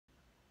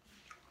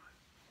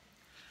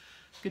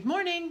Good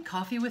morning.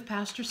 Coffee with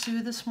Pastor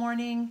Sue this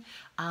morning.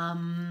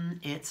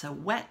 It's a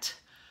wet,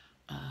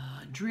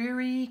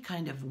 dreary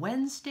kind of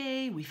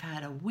Wednesday. We've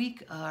had a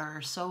week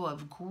or so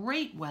of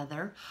great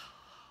weather,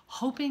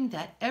 hoping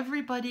that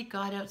everybody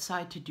got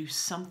outside to do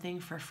something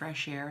for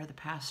fresh air the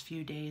past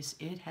few days.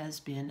 It has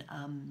been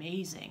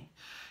amazing,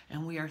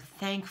 and we are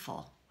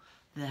thankful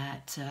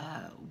that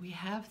we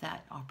have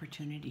that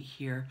opportunity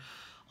here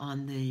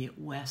on the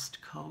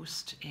West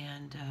Coast.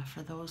 And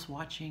for those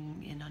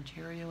watching in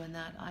Ontario and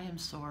that, I am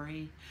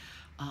sorry.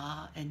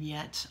 And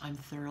yet I'm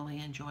thoroughly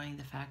enjoying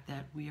the fact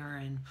that we are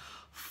in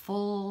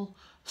full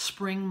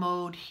spring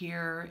mode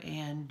here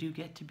and do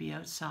get to be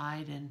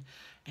outside and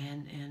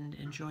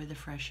enjoy the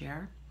fresh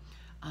air.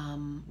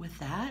 With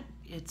that,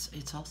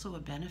 it's also a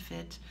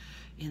benefit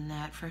in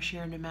that fresh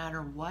air, no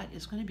matter what,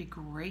 is going to be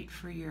great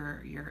for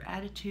your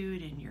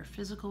attitude and your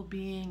physical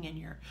being and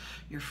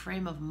your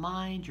frame of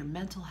mind, your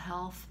mental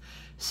health.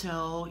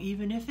 So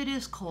even if it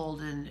is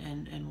cold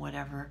and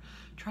whatever,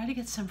 try to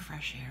get some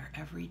fresh air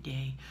every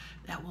day.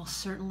 That will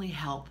certainly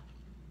help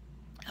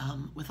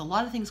with a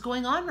lot of things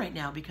going on right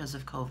now because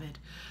of COVID.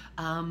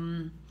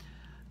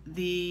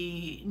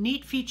 The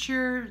neat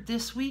feature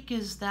this week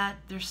is that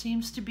there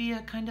seems to be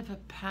a kind of a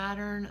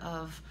pattern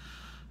of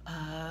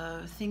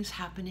things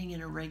happening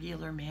in a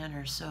regular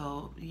manner.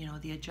 So,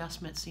 the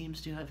adjustment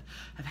seems to have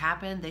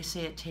happened. They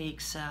say it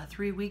takes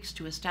 3 weeks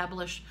to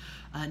establish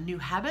new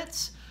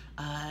habits,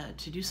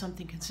 to do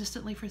something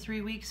consistently for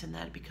 3 weeks, and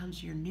that it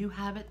becomes your new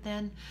habit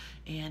then.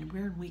 And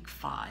we're in week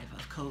 5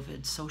 of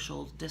COVID,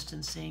 social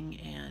distancing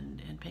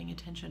and paying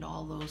attention to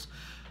all those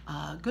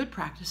good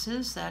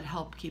practices that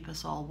help keep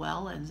us all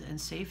well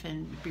and safe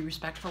and be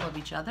respectful of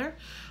each other.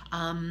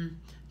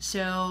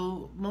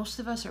 So most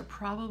of us are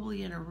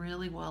probably in a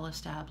really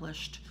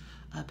well-established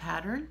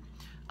pattern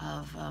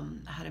of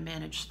how to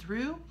manage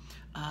through.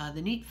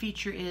 The neat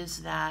feature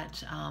is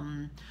that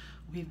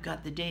we've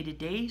got the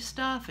day-to-day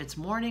stuff. It's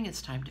morning,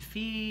 it's time to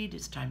feed,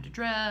 it's time to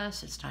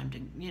dress, it's time to,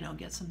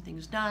 get some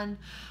things done.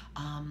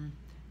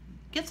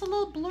 Gets a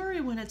little blurry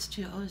when it's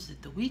is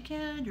it the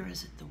weekend or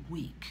is it the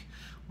week?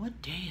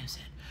 What day is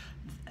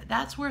it?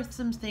 That's where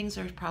some things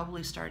are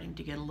probably starting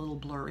to get a little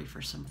blurry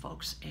for some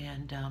folks.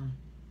 And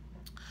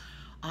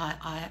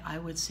I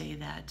would say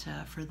that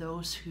for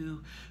those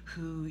who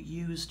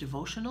use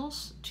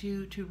devotionals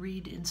to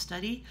read and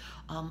study,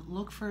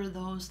 look for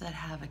those that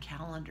have a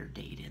calendar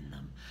date in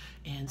them.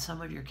 And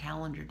some of your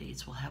calendar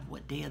dates will have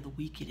what day of the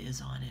week it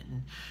is on it.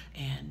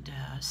 And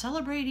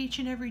celebrate each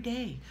and every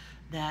day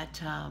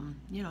that,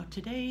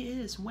 today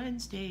is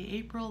Wednesday,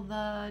 April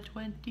the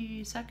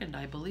 22nd,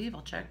 I believe.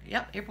 I'll check.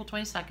 Yep, April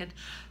 22nd.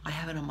 I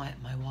have it on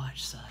my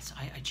watch, so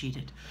I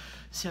cheated.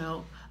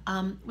 So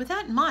with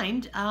that in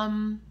mind,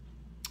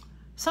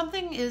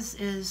 something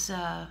is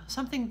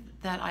something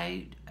that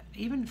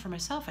even for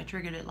myself, I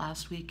triggered it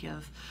last week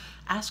of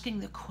asking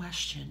the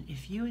question,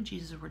 if you and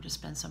Jesus were to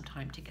spend some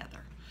time together,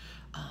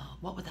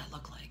 what would that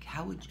look like?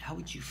 How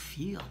would you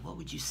feel? What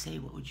would you say?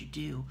 What would you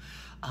do?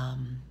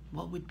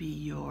 What would be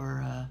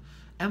your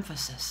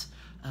emphasis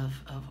of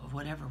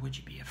whatever? Would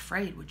you be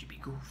afraid? Would you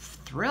be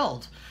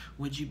thrilled?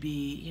 Would you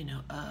be,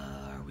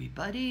 are we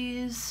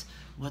buddies?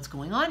 What's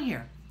going on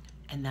here?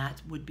 And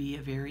that would be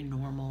a very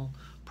normal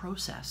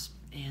process.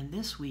 And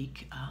this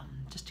week,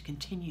 just to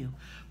continue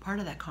part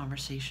of that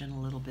conversation a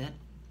little bit,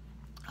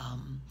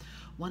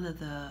 one of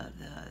the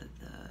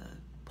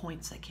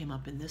points that came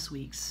up in this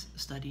week's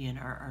study in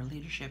our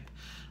leadership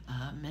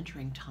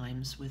mentoring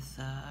times with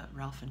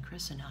Ralph and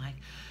Chris and I,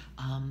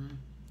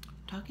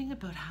 talking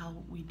about how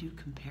we do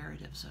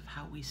comparatives of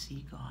how we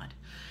see God.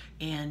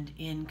 And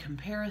in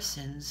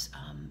comparisons,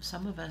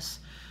 some of us,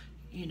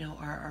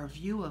 our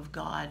view of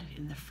God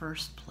in the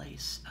first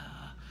place,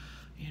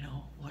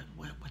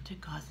 what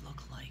did God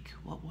look like?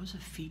 What was a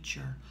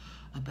feature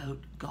about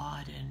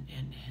God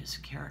and his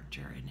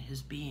character and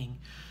his being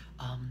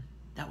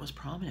that was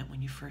prominent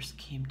when you first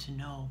came to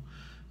know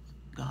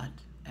God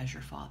as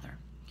your Father?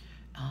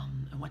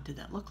 And what did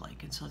that look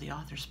like? And so the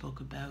author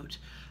spoke about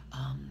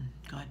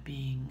God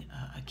being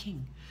a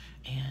king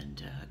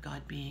and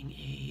God being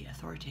a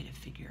authoritative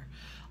figure.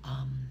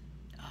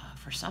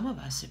 For some of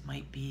us, it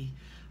might be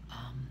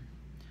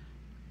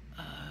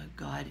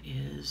God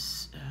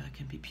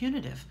can be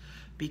punitive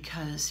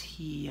because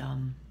he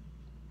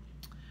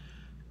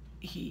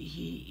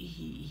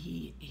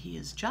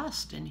is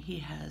just, and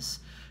he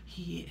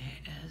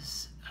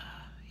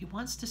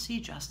wants to see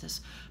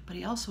justice, but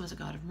he also is a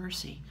God of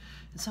mercy.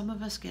 And some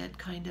of us get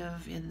kind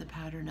of in the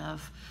pattern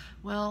of,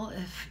 well,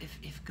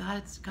 if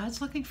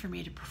God's looking for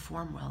me to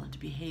perform well and to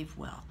behave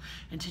well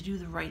and to do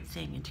the right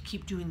thing and to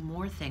keep doing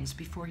more things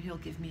before he'll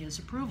give me his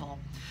approval.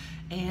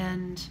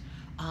 And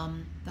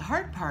the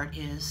hard part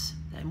is,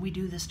 and we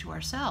do this to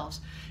ourselves,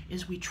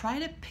 is we try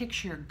to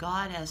picture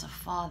God as a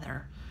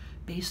father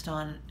based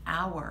on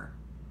our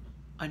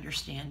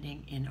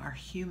understanding in our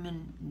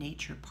human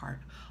nature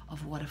part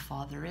of what a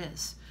father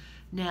is.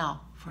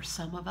 Now, for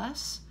some of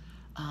us,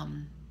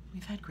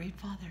 we've had great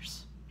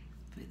fathers.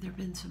 There have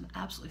been some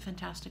absolutely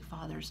fantastic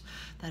fathers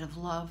that have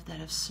loved, that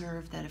have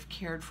served, that have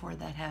cared for,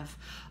 that have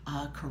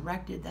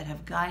corrected, that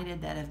have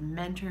guided, that have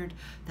mentored,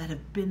 that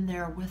have been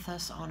there with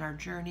us on our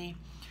journey.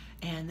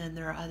 And then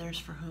there are others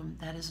for whom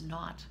that is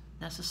not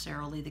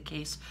necessarily the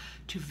case,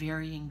 to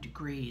varying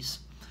degrees.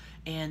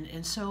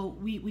 And so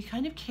we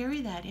kind of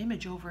carry that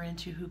image over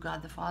into who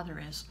God the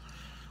Father is.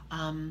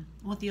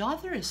 What the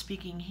author is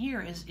speaking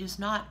here is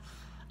not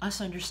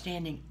us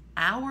understanding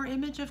our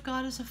image of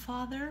God as a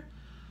father,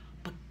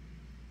 but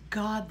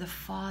God the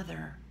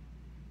Father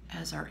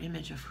as our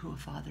image of who a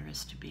father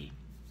is to be.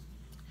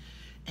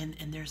 And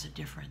there's a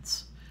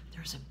difference.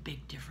 There's a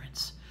big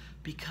difference,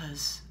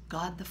 because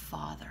God the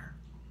Father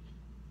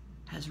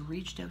has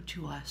reached out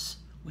to us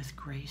with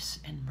grace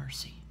and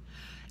mercy.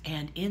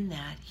 And in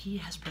that, he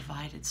has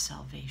provided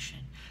salvation.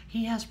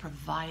 He has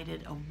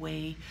provided a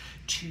way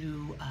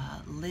to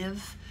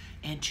live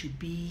and to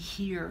be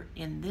here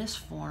in this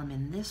form,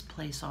 in this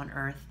place on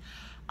earth.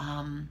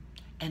 And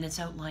it's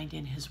outlined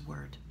in his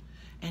word.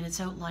 And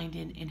it's outlined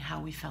in how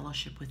we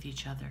fellowship with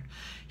each other.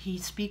 He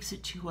speaks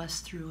it to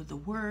us through the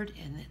word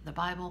in the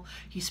Bible.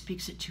 He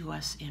speaks it to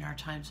us in our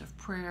times of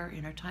prayer,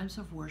 in our times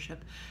of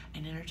worship,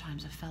 and in our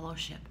times of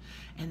fellowship.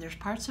 And there's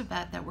parts of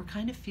that we're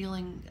kind of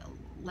feeling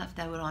left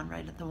out on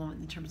right at the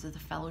moment in terms of the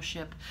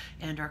fellowship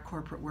and our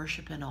corporate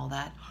worship and all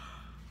that.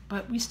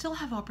 But we still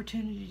have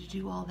opportunity to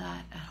do all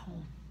that at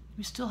home.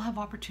 We still have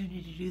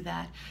opportunity to do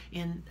that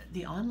in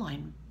the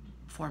online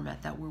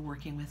format that we're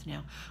working with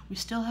now. We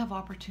still have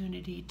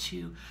opportunity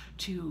to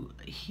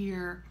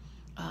hear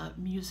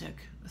music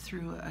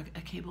through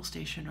a cable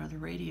station or the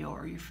radio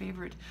or your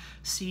favorite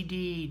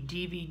CD,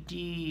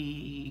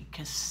 DVD,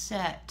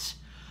 cassette,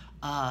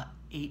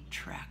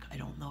 8-track. I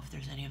don't know if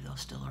there's any of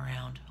those still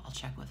around. I'll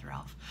check with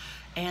Ralph.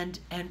 And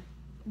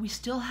we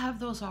still have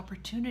those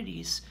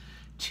opportunities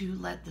to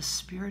let the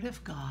Spirit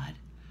of God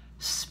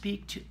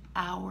speak to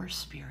our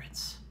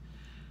spirits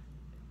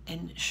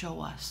and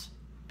show us,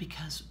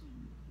 because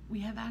we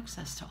have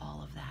access to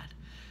all of that.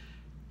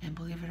 And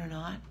believe it or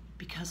not,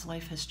 because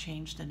life has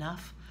changed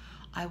enough,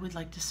 I would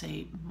like to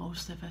say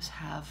most of us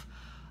have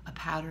a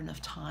pattern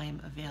of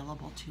time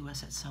available to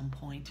us at some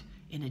point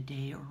in a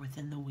day or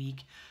within the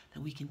week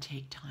that we can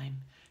take time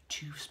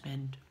to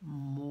spend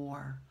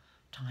more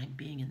time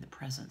being in the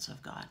presence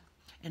of God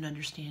and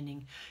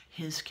understanding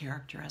his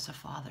character as a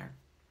father,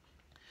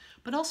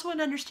 but also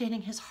in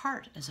understanding his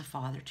heart as a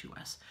father to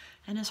us.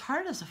 And his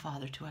heart as a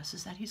father to us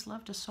is that he's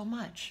loved us so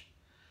much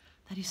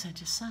that he sent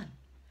his son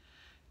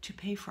to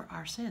pay for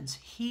our sins.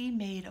 He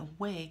made a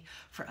way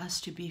for us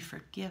to be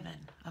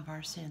forgiven of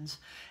our sins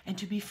and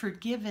to be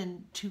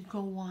forgiven to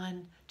go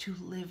on to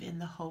live in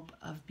the hope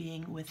of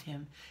being with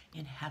him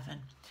in heaven.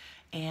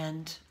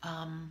 And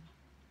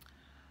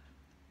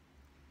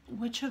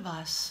which of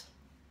us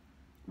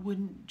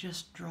wouldn't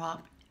just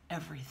drop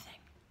everything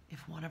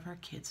if one of our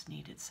kids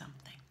needed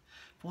something?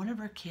 If one of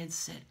our kids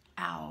said,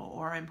 ow,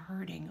 or I'm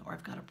hurting, or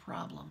I've got a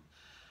problem,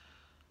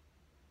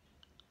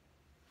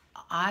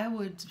 I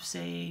would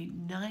say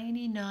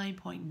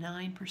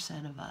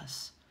 99.9% of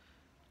us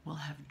will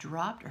have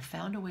dropped or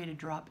found a way to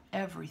drop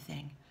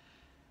everything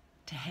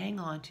to hang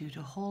on to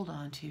hold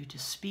on to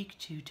speak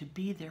to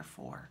be there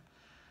for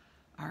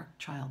our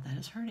child that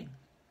is hurting.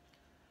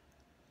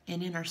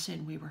 And in our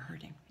sin, we were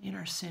hurting. In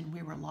our sin,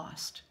 we were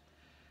lost.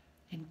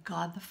 And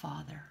God the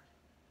Father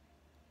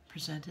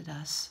presented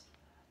us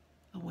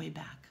a way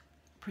back,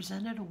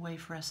 presented a way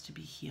for us to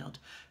be healed,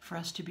 for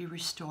us to be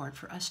restored,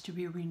 for us to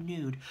be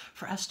renewed,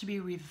 for us to be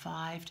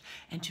revived,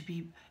 and to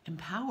be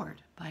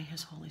empowered by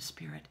his Holy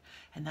Spirit.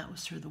 And that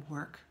was through the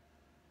work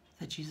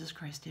that Jesus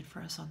Christ did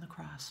for us on the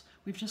cross.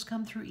 We've just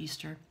come through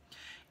Easter,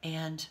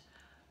 and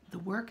the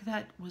work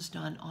that was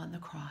done on the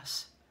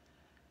cross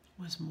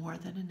was more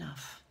than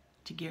enough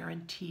to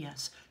guarantee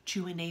us,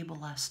 to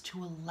enable us,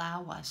 to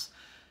allow us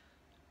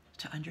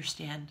to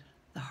understand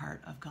the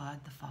heart of God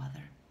the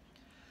Father,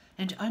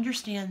 and to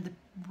understand the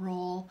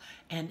role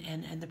and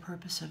the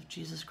purpose of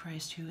Jesus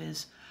Christ, who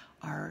is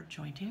our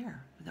joint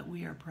heir, that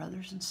we are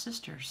brothers and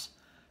sisters.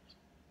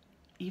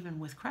 Even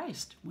with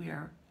Christ, we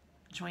are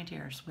joint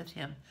heirs with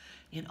him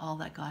in all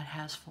that God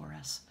has for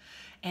us.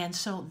 And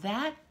so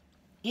that,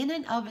 in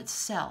and of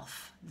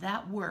itself,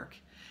 that work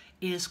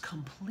is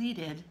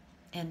completed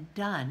and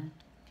done,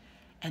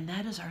 and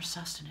that is our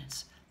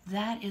sustenance.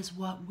 That is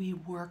what we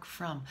work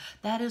from.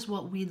 That is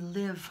what we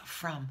live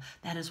from.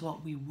 That is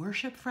what we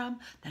worship from.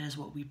 That is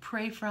what we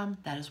pray from.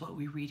 That is what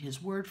we read his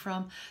word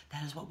from.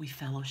 That is what we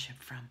fellowship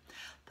from.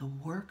 The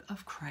work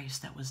of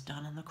Christ that was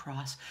done on the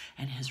cross,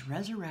 and his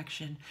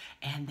resurrection,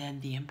 and then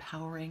the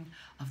empowering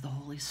of the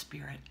Holy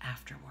Spirit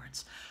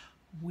afterwards.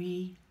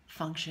 We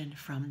function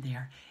from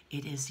there.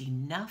 It is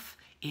enough.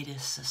 It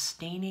is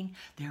sustaining.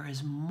 There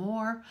is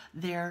more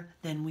there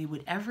than we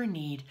would ever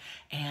need.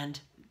 And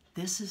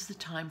this is the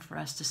time for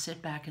us to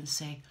sit back and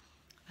say,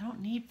 I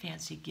don't need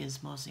fancy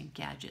gizmos and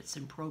gadgets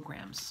and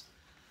programs.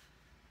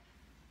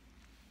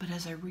 But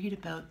as I read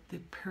about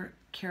the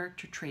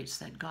character traits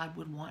that God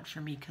would want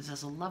for me, because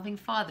as a loving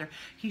father,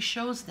 he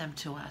shows them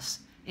to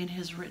us in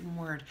his written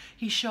word.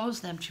 He shows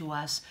them to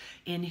us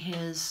in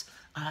his,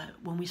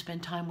 when we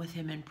spend time with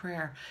him in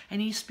prayer.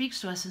 And he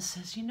speaks to us and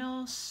says, you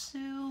know,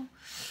 Sue,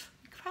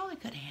 you probably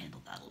could have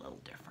handled that a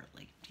little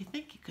differently. Do you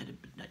think you could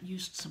have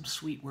used some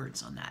sweet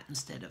words on that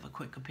instead of a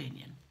quick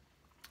opinion?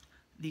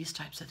 These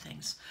types of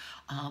things.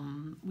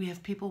 We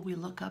have people we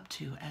look up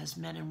to as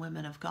men and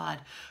women of God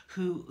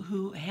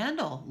who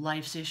handle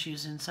life's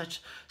issues in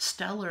such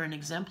stellar and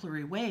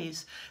exemplary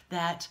ways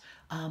that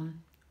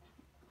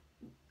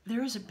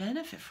there is a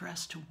benefit for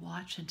us to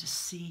watch and to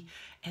see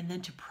and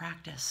then to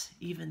practice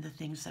even the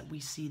things that we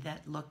see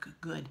that look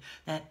good,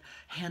 that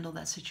handle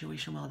that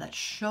situation well, that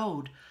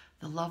showed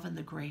the love and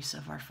the grace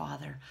of our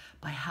Father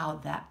by how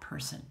that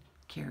person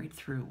carried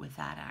through with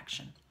that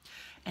action.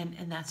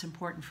 And that's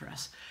important for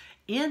us.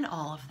 In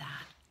all of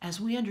that, as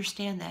we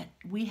understand that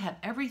we have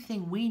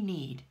everything we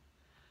need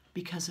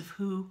because of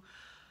who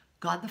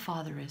God the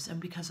Father is and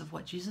because of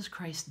what Jesus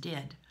Christ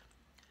did,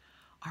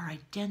 our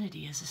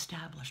identity is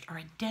established. Our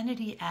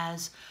identity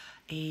as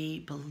a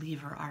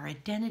believer, our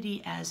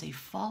identity as a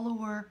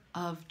follower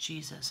of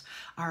Jesus,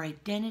 our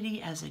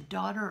identity as a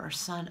daughter or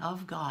son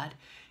of God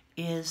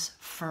is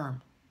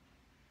firm.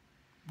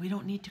 We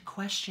don't need to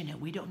question it.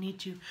 We don't need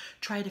to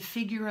try to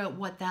figure out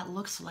what that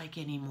looks like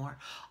anymore,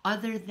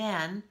 other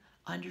than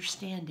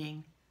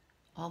understanding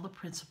all the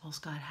principles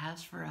God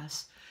has for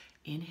us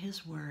in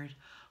his word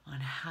on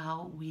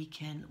how we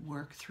can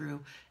work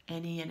through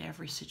any and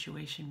every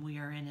situation we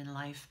are in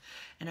life.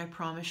 And I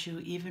promise you,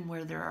 even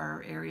where there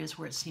are areas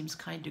where it seems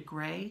kind of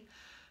gray,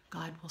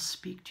 God will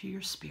speak to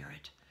your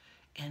spirit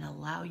and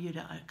allow you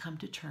to come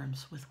to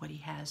terms with what he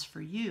has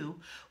for you,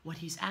 what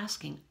he's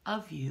asking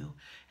of you,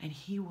 and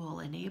he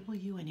will enable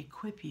you and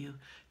equip you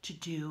to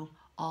do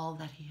all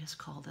that he has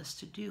called us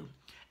to do.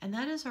 And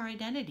that is our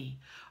identity.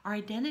 Our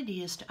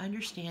identity is to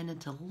understand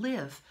and to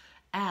live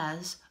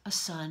as a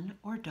son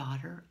or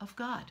daughter of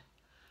God.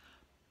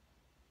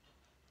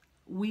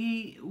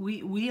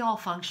 We all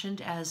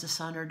functioned as a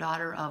son or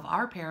daughter of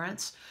our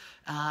parents.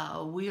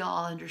 We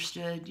all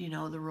understood, you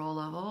know, the role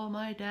of, oh,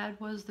 my dad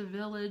was the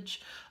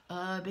village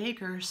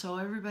baker, so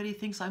everybody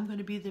thinks I'm going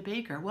to be the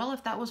baker. Well,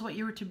 if that was what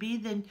you were to be,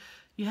 then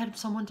you had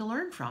someone to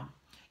learn from.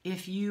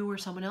 If you were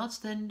someone else,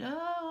 then,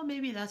 oh,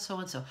 maybe that's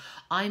so-and-so.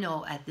 I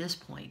know at this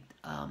point,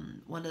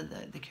 one of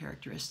the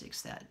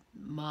characteristics that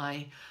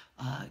my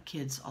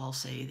kids all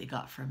say they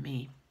got from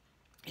me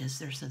is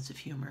their sense of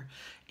humor.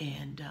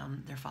 And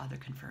their father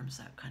confirms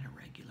that kind of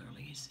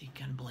regularly. He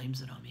kind of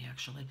blames it on me,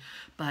 actually.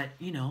 But,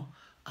 you know,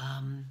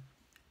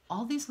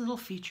 all these little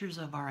features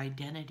of our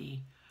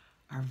identity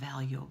are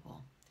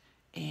valuable.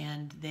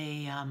 And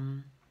they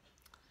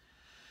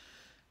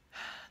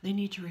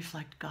need to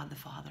reflect God the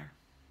Father.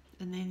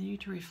 And they need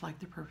to reflect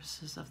the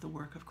purposes of the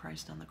work of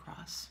Christ on the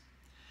cross.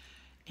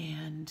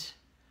 And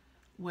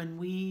when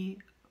we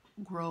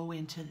grow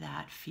into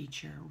that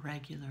feature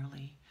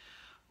regularly,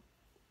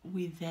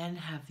 we then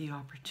have the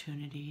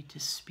opportunity to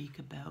speak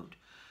about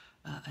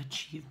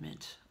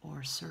achievement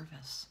or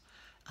service,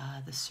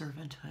 the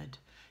servanthood.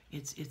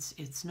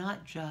 It's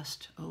not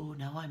just, oh,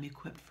 now I'm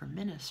equipped for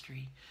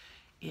ministry.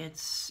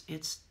 It's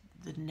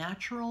the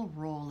natural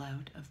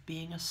rollout of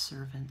being a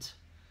servant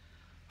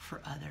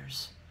for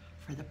others,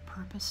 for the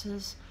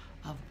purposes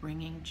of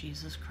bringing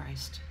Jesus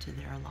Christ to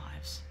their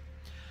lives.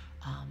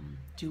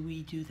 Do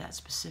we do that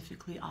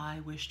specifically?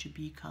 I wish to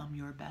become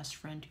your best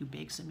friend who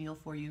bakes a meal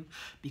for you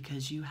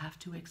because you have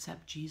to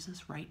accept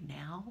Jesus right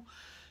now?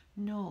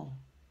 No,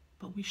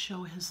 but we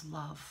show his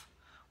love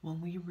when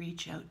we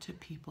reach out to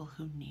people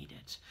who need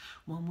it,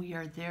 when we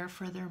are there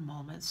for their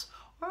moments,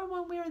 or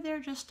when we are there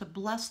just to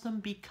bless them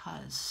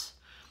because.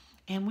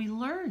 And we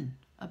learn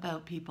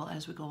about people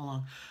as we go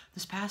along.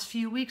 This past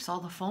few weeks, all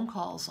the phone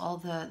calls, all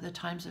the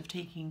times of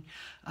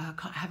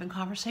having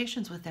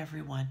conversations with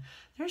everyone,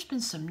 there's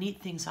been some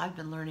neat things I've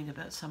been learning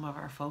about some of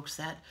our folks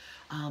that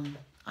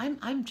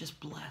I'm just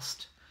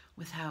blessed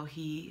with how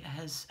he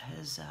has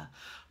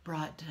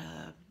brought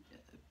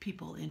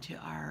people into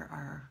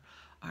our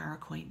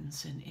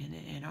acquaintance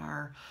and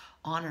our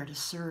honor to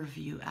serve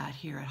you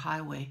here at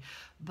Highway.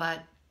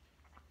 But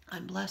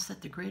I'm blessed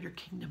that the greater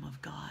kingdom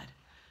of God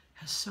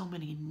has so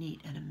many neat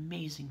and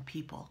amazing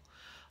people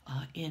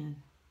in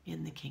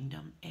the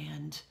kingdom,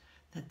 and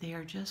that they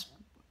are just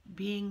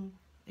being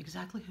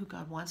exactly who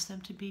God wants them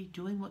to be,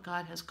 doing what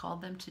God has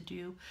called them to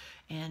do,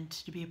 and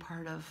to be a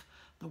part of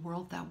the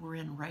world that we're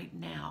in right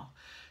now.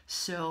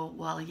 So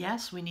while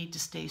yes, we need to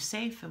stay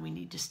safe and we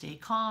need to stay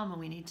calm and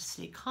we need to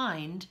stay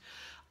kind,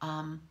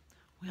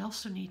 we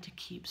also need to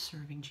keep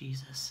serving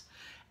Jesus.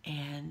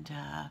 And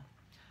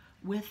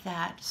with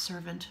that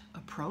servant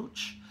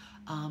approach,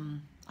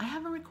 I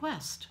have a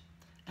request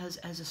as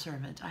a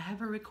servant. I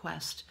have a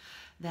request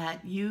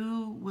that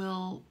you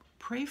will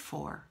pray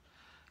for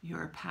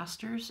your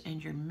pastors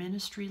and your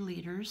ministry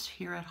leaders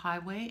here at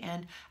Highway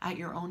and at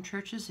your own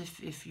churches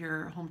if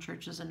your home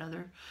church is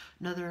another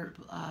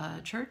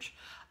church.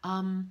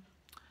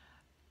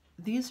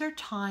 These are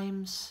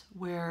times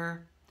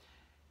where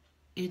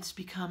it's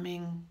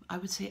becoming, I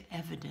would say,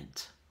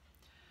 evident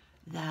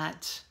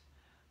that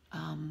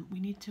we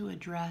need to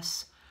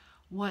address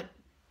what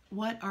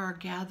our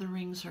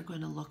gatherings are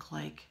going to look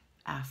like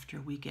after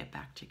we get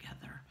back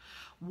together,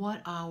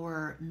 what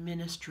our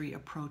ministry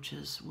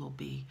approaches will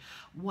be,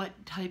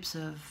 what types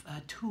of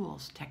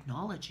tools,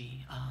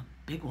 technology,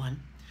 big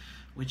one,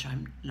 which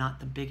I'm not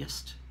the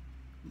biggest,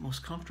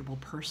 most comfortable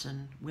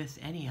person with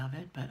any of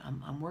it, but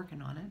I'm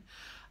working on it.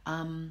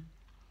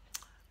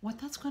 What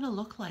that's going to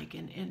look like,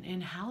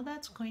 and how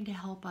that's going to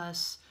help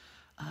us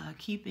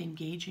keep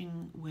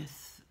engaging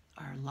with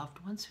our loved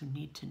ones who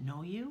need to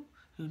know you,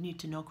 who need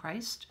to know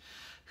Christ,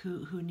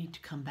 who need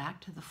to come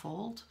back to the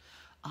fold,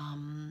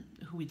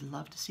 who we'd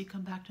love to see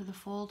come back to the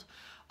fold,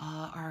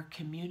 our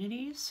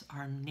communities,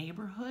 our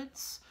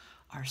neighborhoods,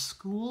 our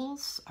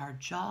schools, our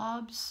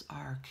jobs,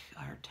 our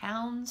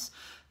towns,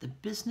 the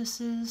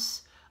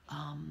businesses,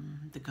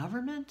 the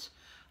government,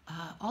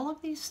 all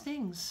of these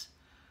things.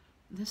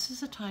 This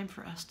is a time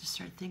for us to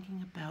start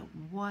thinking about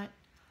what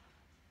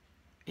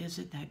is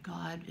it that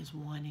God is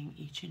wanting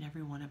each and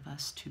every one of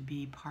us to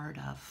be part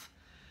of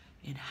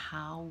in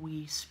how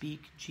we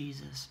speak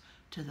Jesus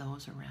to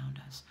those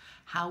around us,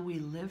 how we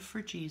live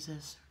for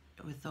Jesus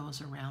with those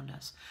around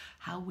us,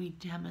 how we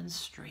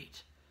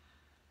demonstrate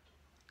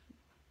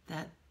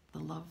that the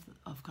love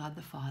of God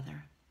the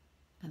Father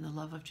and the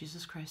love of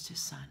Jesus Christ, his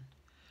Son,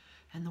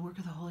 and the work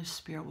of the Holy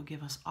Spirit will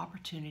give us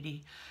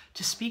opportunity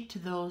to speak to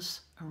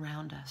those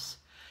around us,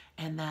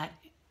 and that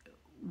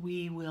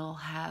we will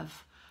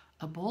have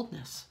a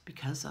boldness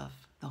because of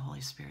the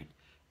Holy Spirit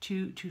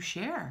to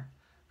share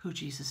who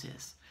Jesus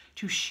is,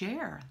 to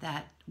share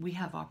that we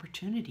have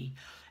opportunity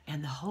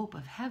and the hope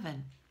of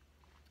heaven,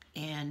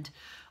 and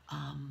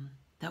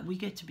that we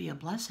get to be a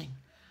blessing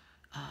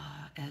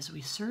as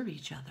we serve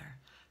each other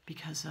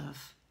because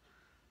of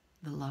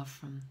the love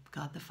from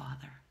God the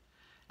Father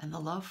and the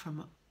love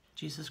from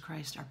Jesus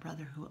Christ, our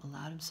brother, who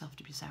allowed himself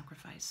to be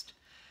sacrificed,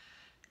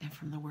 and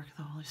from the work of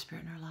the Holy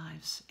Spirit in our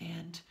lives.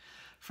 And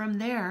from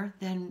there,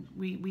 then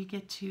we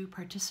get to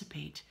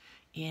participate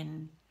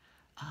in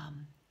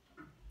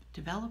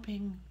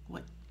developing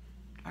what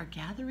our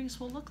gatherings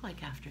will look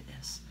like after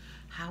this,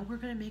 how we're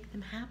going to make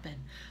them happen,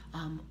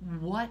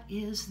 what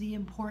is the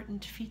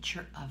important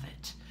feature of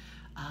it,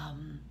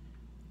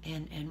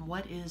 and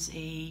what is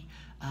a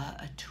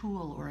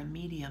tool or a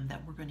medium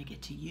that we're going to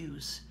get to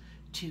use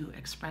to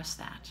express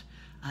that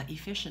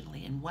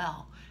efficiently and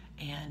well,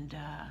 and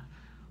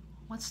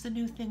what's the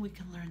new thing we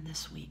can learn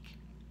this week.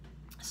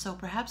 So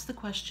perhaps the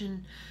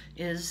question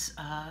is,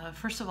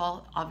 first of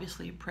all,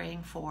 obviously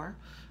praying for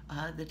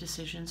the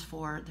decisions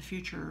for the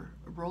future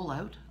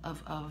rollout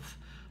of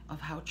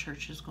how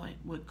church is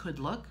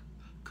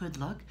could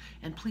look,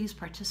 and please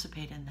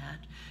participate in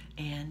that,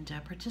 and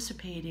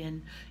participate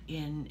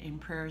in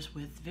prayers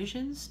with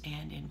visions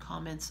and in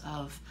comments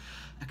of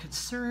a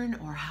concern,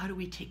 or how do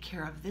we take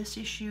care of this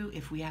issue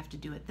if we have to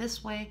do it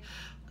this way.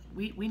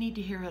 We need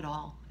to hear it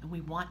all, and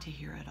we want to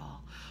hear it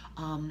all.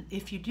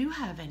 If you do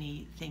have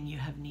anything you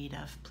have need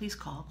of, please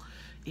call.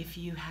 If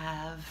you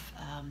have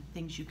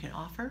things you can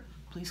offer,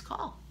 please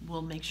call.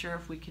 We'll make sure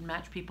if we can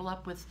match people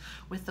up with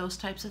those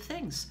types of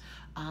things.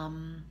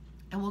 And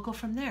we'll go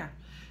from there.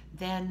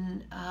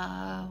 Then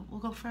we'll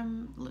go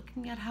from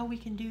looking at how we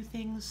can do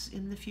things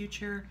in the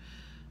future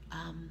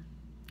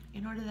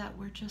in order that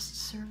we're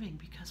just serving,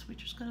 because we're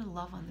just going to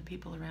love on the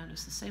people around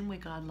us the same way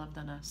God loved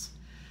on us,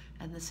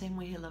 and the same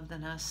way he loved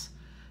on us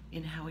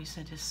in how he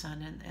sent his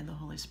Son and the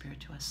Holy Spirit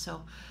to us.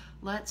 So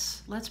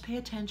let's pay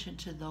attention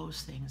to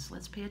those things.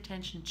 Let's pay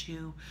attention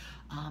to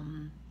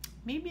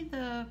maybe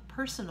the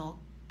personal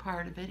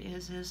part of it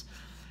is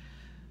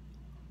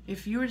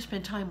if you were to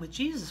spend time with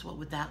Jesus, what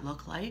would that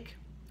look like?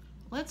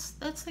 Let's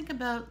think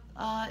about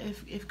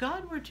if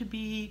God were to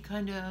be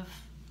kind of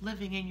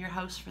living in your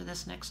house for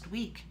this next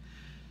week,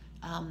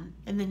 and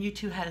then you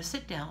two had a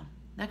sit down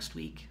next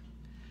week,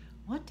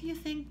 what do you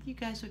think you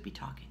guys would be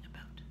talking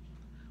about?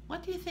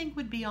 What do you think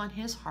would be on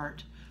his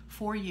heart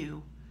for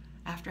you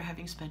after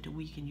having spent a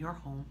week in your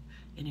home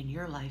and in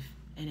your life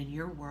and in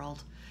your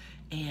world?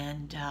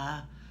 And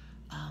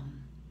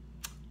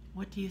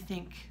what do you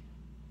think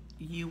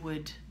you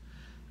would,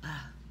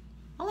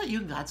 I'll let you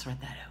and God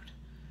sort that out.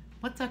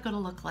 What's that going to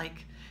look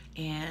like?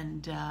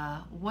 And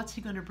what's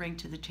he going to bring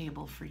to the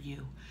table for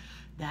you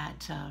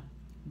that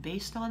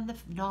based on the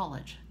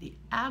knowledge, the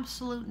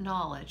absolute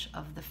knowledge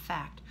of the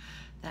fact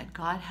that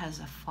God has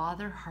a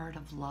father heart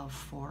of love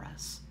for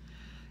us.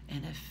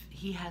 And if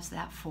he has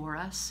that for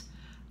us,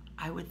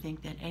 I would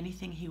think that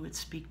anything he would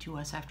speak to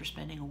us after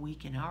spending a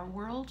week in our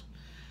world,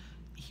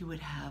 he would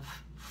have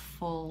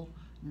full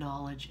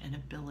knowledge and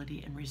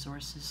ability and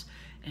resources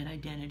and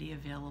identity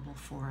available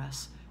for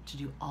us to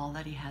do all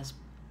that he has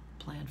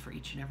planned for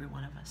each and every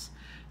one of us.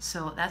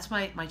 So that's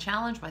my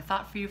challenge, my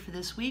thought for you for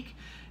this week.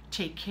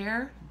 Take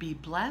care, be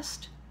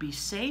blessed, be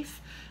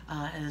safe.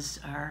 As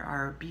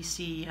our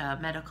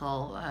BC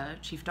medical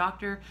chief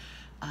doctor,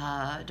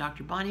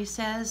 Dr. Bonnie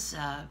says,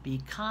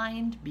 be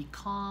kind, be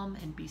calm,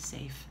 and be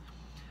safe.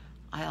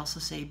 I also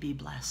say be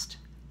blessed.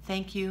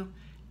 Thank you,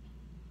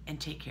 and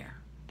take care.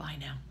 Bye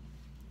now.